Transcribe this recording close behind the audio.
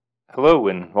Hello,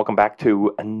 and welcome back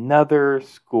to another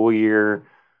school year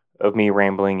of me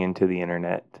rambling into the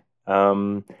internet.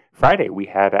 Friday, we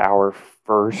had our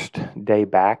first day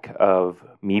back of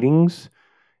meetings,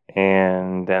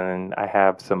 and then I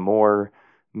have some more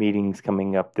meetings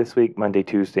coming up this week, Monday,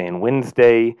 Tuesday, and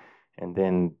Wednesday, and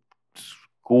then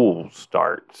school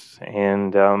starts,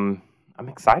 and I'm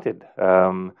excited.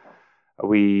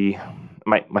 We,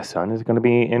 my son is going to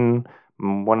be in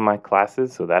one of my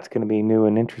classes, so that's going to be new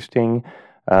and interesting.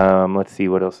 Let's see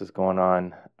what else is going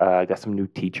on. I got some new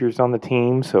teachers on the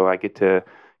team, so I get to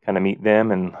kind of meet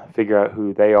them and figure out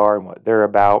who they are and what they're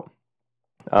about.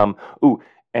 Um, ooh,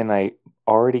 and I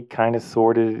already kind of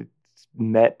sort of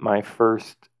met my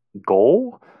first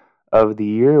goal of the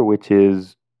year, which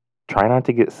is try not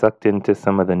to get sucked into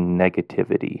some of the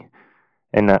negativity.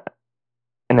 And I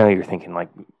know you're thinking like,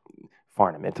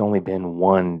 Farnham, it's only been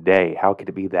one day. How could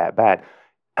it be that bad?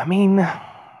 I mean,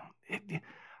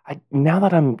 now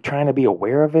that I'm trying to be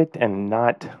aware of it and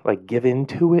not like give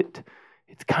into it,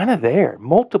 it's kind of there.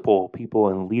 Multiple people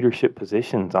in leadership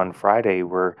positions on Friday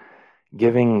were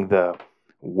giving the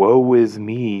woe is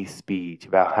me speech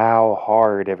about how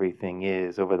hard everything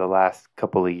is over the last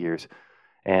couple of years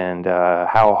and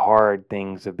how hard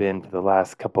things have been for the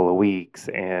last couple of weeks.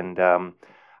 And I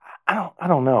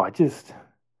don't know.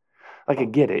 I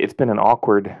get it. It's been an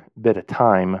awkward bit of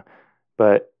time,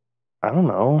 but I don't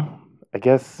know. I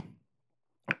guess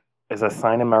as a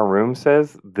sign in my room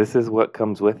says, this is what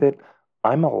comes with it.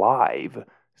 I'm alive.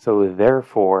 So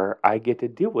therefore, I get to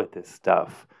deal with this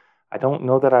stuff. I don't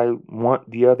know that I want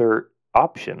the other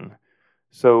option.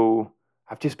 So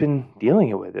I've just been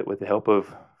dealing with it with the help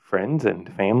of friends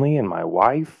and family and my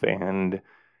wife and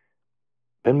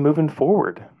been moving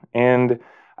forward. And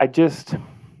I just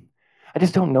I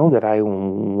just don't know that I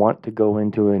want to go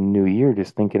into a new year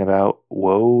just thinking about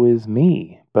woe is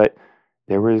me. But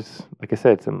there was, like I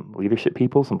said, some leadership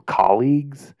people, some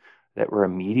colleagues that were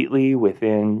immediately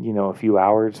within, a few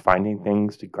hours finding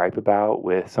things to gripe about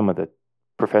with some of the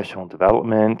professional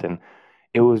development. And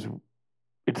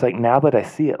it's like now that I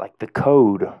see it, like the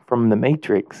code from the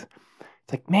Matrix,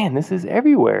 it's like, man, this is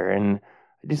everywhere. And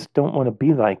I just don't want to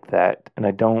be like that. And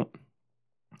I don't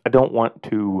want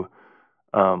to,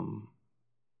 um,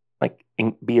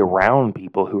 be around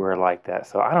people who are like that.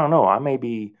 So I don't know. I may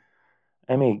be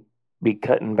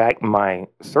cutting back my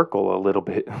circle a little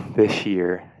bit this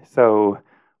year. So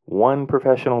one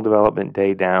professional development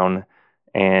day down,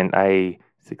 and I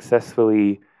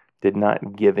successfully did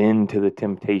not give in to the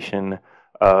temptation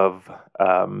of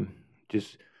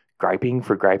just griping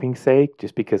for griping's sake,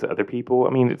 just because other people. I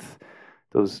mean, it's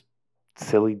those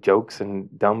silly jokes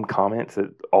and dumb comments that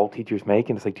all teachers make,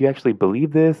 and it's like, do you actually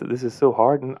believe this? That this is so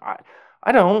hard? And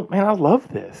I don't, man. I love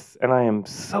this, and I am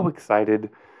so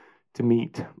excited to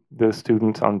meet those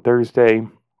students on Thursday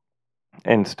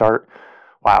and start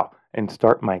my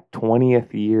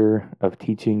 20th year of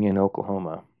teaching in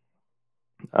Oklahoma.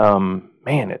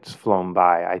 Man, it's flown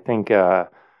by. I think that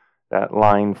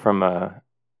line from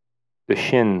the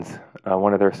Shins,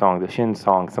 one of their songs, the Shins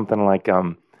song, something like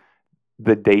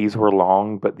the days were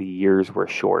long, but the years were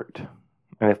short.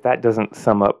 And if that doesn't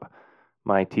sum up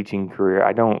my teaching career,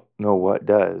 I don't know what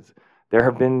does. There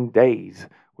have been days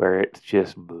where it's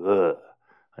just blah,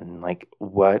 and like,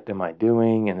 what am I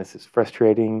doing? And this is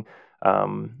frustrating.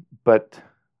 But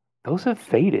those have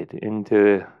faded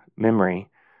into memory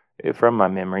from my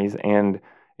memories, and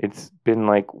it's been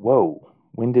like, whoa,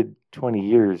 when did 20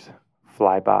 years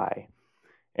fly by?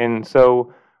 And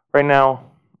so right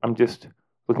now, I'm just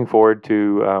looking forward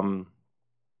to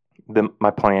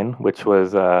my plan, which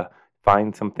was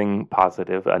find something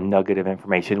positive, a nugget of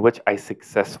information, which I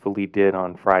successfully did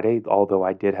on Friday, although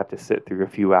I did have to sit through a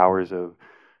few hours of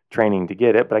training to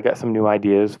get it. But I got some new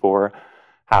ideas for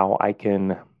how I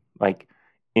can like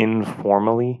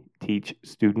informally teach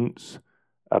students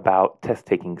about test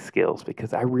taking skills,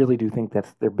 because I really do think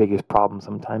that's their biggest problem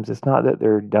sometimes. It's not that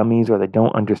they're dummies or they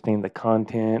don't understand the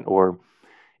content, or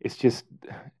it's just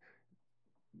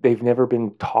they've never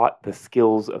been taught the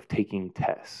skills of taking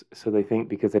tests. So they think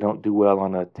because they don't do well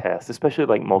on a test, especially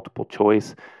like multiple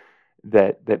choice,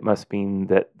 that must mean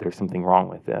that there's something wrong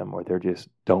with them or they just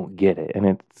don't get it.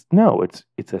 And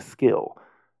it's a skill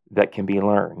that can be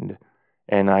learned.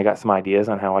 And I got some ideas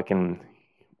on how I can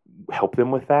help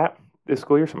them with that this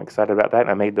school year. So I'm excited about that.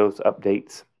 And I made those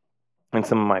updates in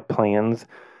some of my plans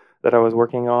that I was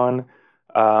working on.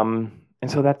 And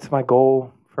so that's my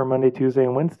goal for Monday, Tuesday,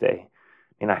 and Wednesday.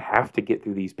 And I have to get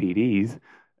through these PDs.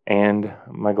 And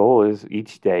my goal is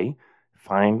each day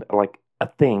find like a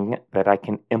thing that I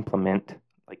can implement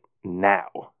like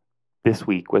now, this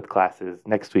week with classes,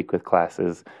 next week with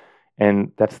classes,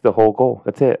 And that's the whole goal.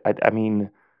 That's it. I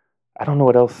mean, I don't know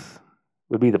what else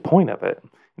would be the point of it.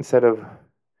 Instead of,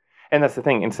 and that's the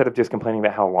thing, instead of just complaining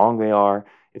about how long they are,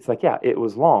 it's like, yeah, it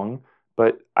was long,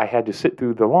 but I had to sit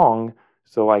through the long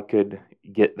so I could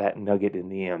get that nugget in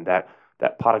the end,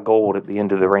 that pot of gold at the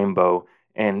end of the rainbow.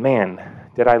 And man,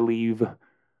 did I leave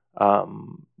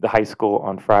the high school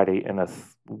on Friday in a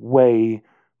way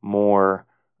more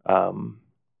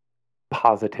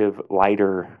positive,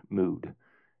 lighter mood.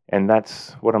 And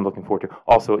that's what I'm looking forward to.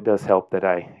 Also, it does help that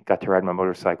I got to ride my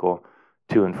motorcycle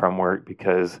to and from work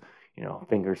because,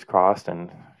 fingers crossed, and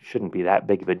shouldn't be that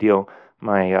big of a deal.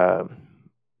 My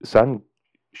son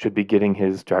should be getting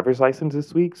his driver's license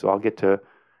this week, so I'll get to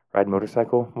ride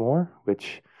motorcycle more,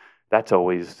 which that's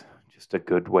always just a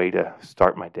good way to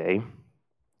start my day.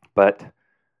 But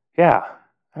yeah,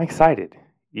 I'm excited.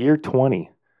 Year 20.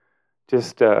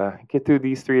 Just get through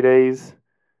these 3 days,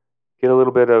 get a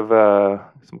little bit of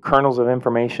some kernels of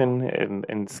information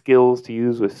and skills to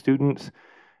use with students,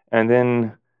 and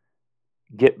then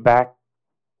get back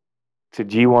to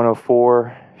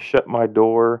G104, shut my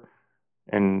door,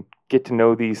 and get to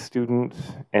know these students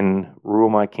and rule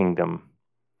my kingdom.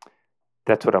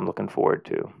 That's what I'm looking forward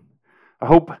to. I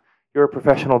hope your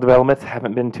professional developments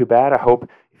haven't been too bad. I hope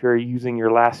if you're using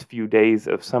your last few days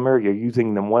of summer, you're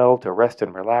using them well to rest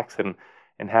and relax and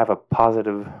have a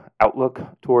positive outlook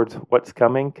towards what's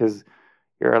coming, because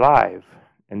you're alive,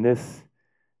 and this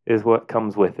is what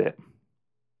comes with it.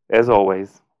 As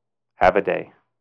always, have a day.